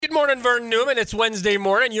Good morning, Vern Newman. It's Wednesday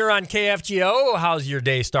morning. You're on KFGO. How's your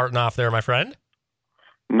day starting off there, my friend?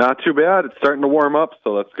 Not too bad. It's starting to warm up,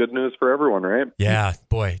 so that's good news for everyone, right? Yeah,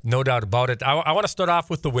 boy, no doubt about it. I want to start off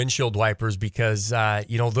with the windshield wipers because,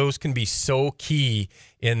 those can be so key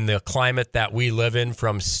in the climate that we live in,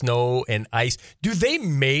 from snow and ice. Do they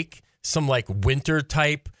make some like winter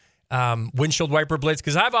type windshield wiper blades?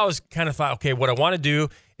 Because I've always kind of thought, okay, what I want to do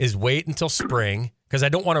is wait until spring because I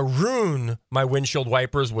don't want to ruin my windshield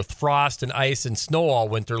wipers with frost and ice and snow all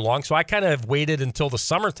winter long. So I kind of waited until the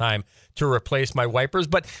summertime to replace my wipers.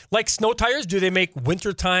 But like snow tires, do they make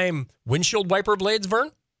wintertime windshield wiper blades, Vern?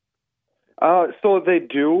 So they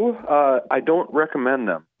do. I don't recommend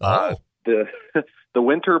them. Oh. The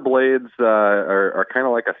winter blades are kind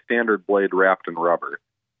of like a standard blade wrapped in rubber.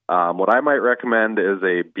 What I might recommend is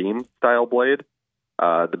a beam style blade.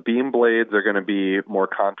 The beam blades are going to be more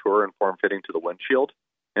contour and form-fitting to the windshield,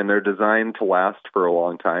 and they're designed to last for a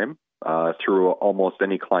long time through almost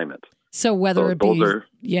any climate. So whether it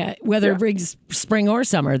brings spring or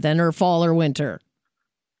summer, then, or fall or winter.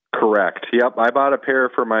 Correct. Yep. I bought a pair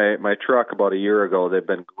for my truck about a year ago. They've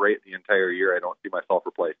been great the entire year. I don't see myself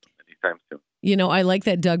replacing them anytime soon. I like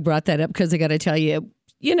that Doug brought that up because I got to tell you,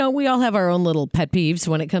 we all have our own little pet peeves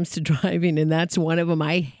when it comes to driving, and that's one of them.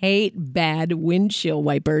 I hate bad windshield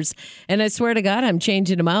wipers, and I swear to God, I'm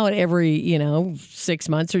changing them out every, 6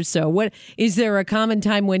 months or so. What is there a common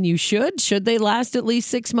time when you should? Should they last at least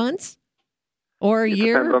 6 months or a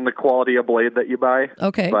year? Depends on the quality of blade that you buy.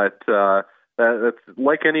 Okay, but that's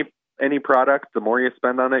like any product. The more you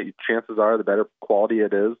spend on it, chances are the better quality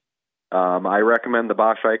it is. I recommend the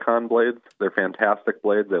Bosch Icon blades. They're fantastic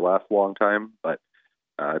blades. They last a long time, but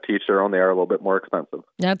to each their own, they are a little bit more expensive.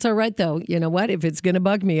 That's all right, though. You know what? If it's going to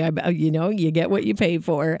bug me, you get what you pay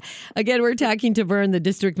for. Again, we're talking to Vern, the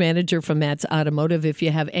district manager from Matt's Automotive. If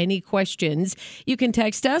you have any questions, you can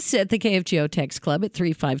text us at the KFGO Text Club at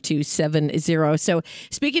 35270. So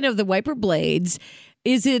speaking of the wiper blades,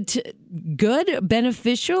 is it good,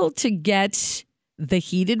 beneficial to get the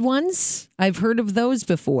heated ones? I've heard of those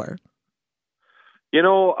before.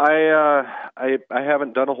 I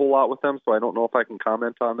haven't done a whole lot with them, so I don't know if I can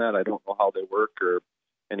comment on that. I don't know how they work or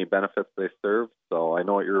any benefits they serve. So I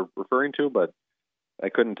know what you're referring to, but I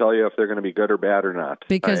couldn't tell you if they're going to be good or bad or not.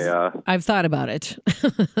 Because I've thought about it.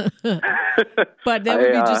 But that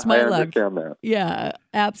would be just my luck. I understand that. Yeah,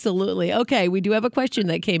 absolutely. Okay, we do have a question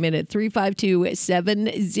that came in at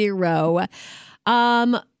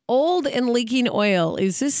 35270. Old and leaking oil.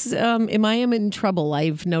 Is this, am I in trouble?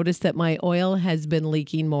 I've noticed that my oil has been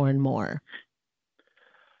leaking more and more.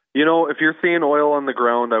 If you're seeing oil on the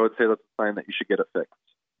ground, I would say that's a sign that you should get it fixed.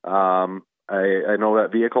 I know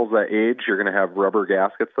that vehicles that age, you're going to have rubber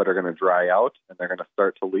gaskets that are going to dry out and they're going to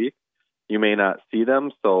start to leak. You may not see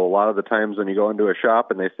them. So a lot of the times when you go into a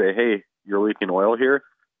shop and they say, hey, you're leaking oil here,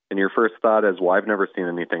 and your first thought is, well, I've never seen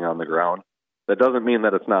anything on the ground. That doesn't mean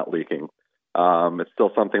that it's not leaking. It's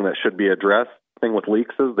still something that should be addressed. The thing with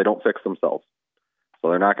leaks is they don't fix themselves. So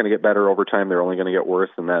they're not going to get better over time. They're only going to get worse.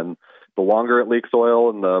 And then the longer it leaks oil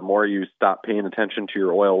and the more you stop paying attention to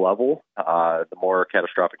your oil level, the more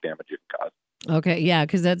catastrophic damage you can cause. Okay, yeah,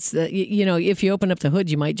 because that's, if you open up the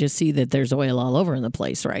hood, you might just see that there's oil all over in the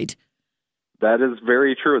place, right? That is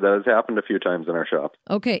very true. That has happened a few times in our shop.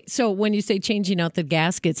 Okay, so when you say changing out the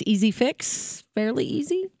gaskets, easy fix? Fairly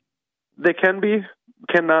easy? They can be.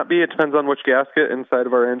 Cannot be. It depends on which gasket inside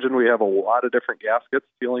of our engine. We have a lot of different gaskets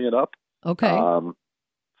sealing it up. Okay.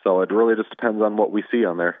 So it really just depends on what we see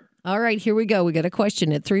on there. All right, here we go. We got a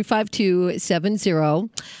question at 35270.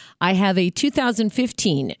 I have a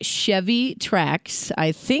 2015 Chevy Trax.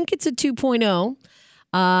 I think it's a 2.0.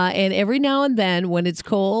 And every now and then when it's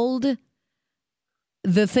cold,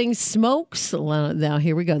 the thing smokes. Now,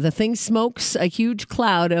 here we go. The thing smokes a huge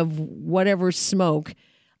cloud of whatever smoke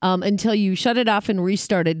until you shut it off and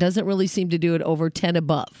restart. It doesn't really seem to do it over 10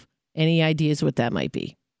 above. Any ideas what that might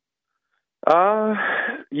be?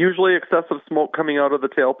 Usually excessive smoke coming out of the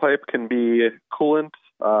tailpipe can be coolant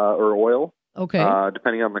or oil. Okay.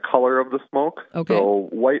 Depending on the color of the smoke. Okay. So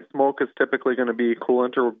white smoke is typically going to be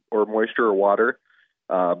coolant or moisture or water.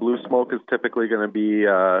 Blue smoke is typically going to be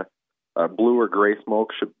blue or gray smoke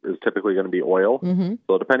is typically going to be oil. Mm-hmm.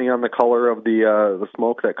 So depending on the color of the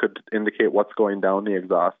smoke, that could indicate what's going down the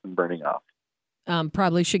exhaust and burning off.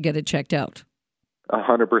 Probably should get it checked out.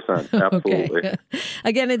 100%. Absolutely. Okay.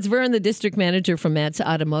 Again, it's Vern, the district manager from Matt's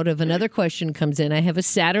Automotive. Another question comes in. I have a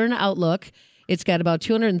Saturn Outlook. It's got about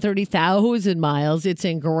 230,000 miles. It's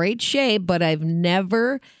in great shape, but I've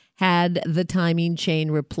never had the timing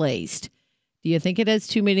chain replaced. Do you think it has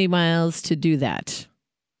too many miles to do that?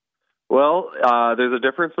 Well, there's a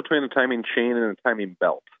difference between a timing chain and a timing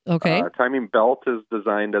belt. Okay. Timing belt is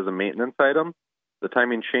designed as a maintenance item. The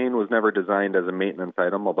timing chain was never designed as a maintenance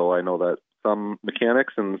item, although I know that some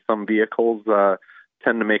mechanics and some vehicles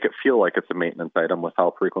tend to make it feel like it's a maintenance item with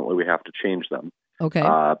how frequently we have to change them. Okay.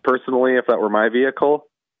 Personally, if that were my vehicle,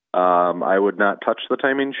 I would not touch the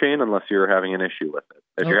timing chain unless you're having an issue with it.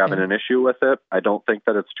 If you're having an issue with it, I don't think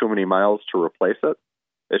that it's too many miles to replace it.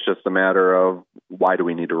 It's just a matter of why do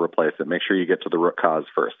we need to replace it? Make sure you get to the root cause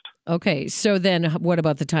first. Okay. So then what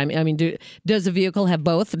about the timing? I mean, does the vehicle have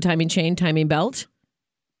both, the timing chain, timing belt?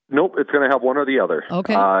 Nope, it's going to have one or the other.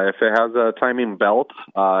 Okay. If it has a timing belt,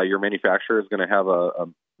 your manufacturer is going to have a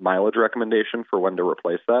mileage recommendation for when to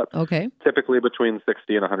replace that. Okay. Typically between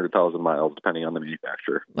 60 and 100,000 miles, depending on the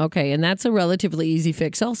manufacturer. Okay, and that's a relatively easy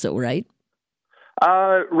fix also, right?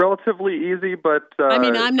 Relatively easy, but I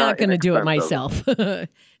mean, I'm not going to do it myself.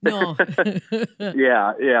 No.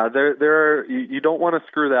 yeah. There. You don't want to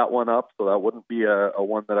screw that one up, so that wouldn't be a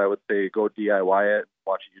one that I would say go DIY it,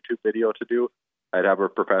 watch a YouTube video to do. I'd have a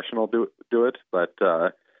professional do it, but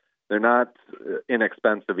they're not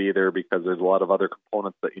inexpensive either because there's a lot of other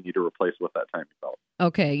components that you need to replace with that timing belt.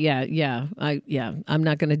 Okay, yeah. I'm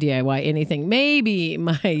not going to DIY anything. Maybe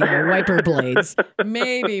my wiper blades.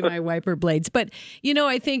 But,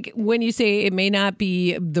 I think when you say it may not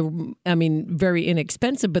be very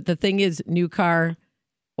inexpensive, but the thing is new car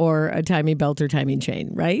or a timing belt or timing chain,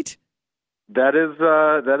 right? That is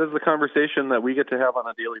the conversation that we get to have on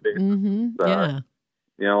a daily basis. Mm-hmm. Yeah.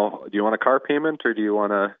 Do you want a car payment or do you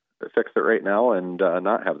want to fix it right now and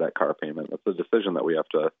not have that car payment? That's a decision that we have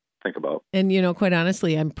to think about. And, quite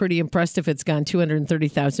honestly, I'm pretty impressed if it's gone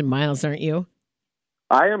 230,000 miles, aren't you?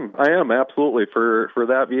 I am absolutely for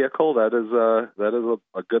that vehicle. That is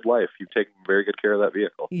a good life. You've taken very good care of that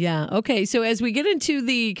vehicle. Yeah. Okay. So as we get into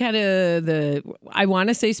the kind of I want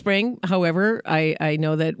to say spring. However, I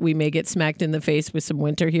know that we may get smacked in the face with some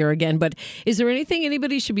winter here again. But is there anything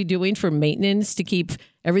anybody should be doing for maintenance to keep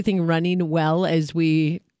everything running well as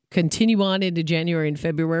we continue on into January and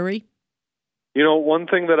February? One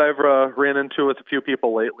thing that I've ran into with a few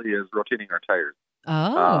people lately is rotating our tires.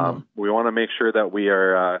 Oh. We want to make sure that we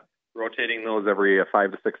are rotating those every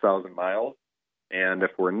 5,000 to 6,000 miles. And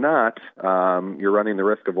if we're not, you're running the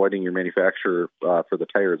risk of voiding your manufacturer for the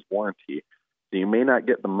tire's warranty. So you may not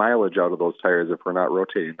get the mileage out of those tires if we're not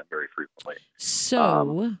rotating them very frequently.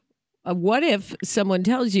 So what if someone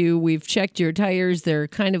tells you we've checked your tires, they're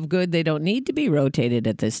kind of good, they don't need to be rotated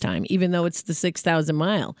at this time, even though it's the 6,000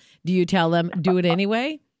 mile? Do you tell them do it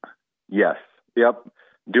anyway? Yes. Yep.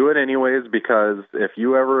 Do it anyways, because if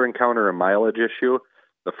you ever encounter a mileage issue,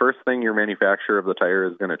 the first thing your manufacturer of the tire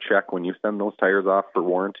is going to check when you send those tires off for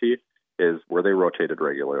warranty is were they rotated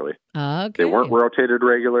regularly. Okay. If they weren't rotated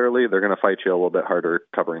regularly, they're going to fight you a little bit harder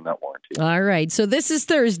covering that warranty. All right. So this is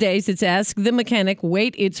Thursdays. It's Ask the Mechanic.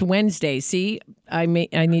 Wait, it's Wednesday. See, I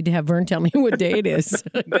need to have Vern tell me what day it is.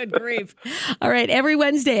 Good grief. All right. Every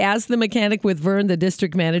Wednesday, Ask the Mechanic with Vern, the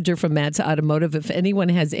district manager from Matt's Automotive. If anyone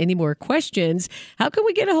has any more questions, how can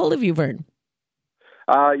we get a hold of you, Vern?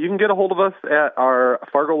 You can get a hold of us at our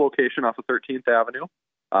Fargo location off of 13th Avenue.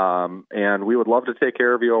 And we would love to take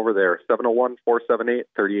care of you over there.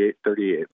 701-478-3838.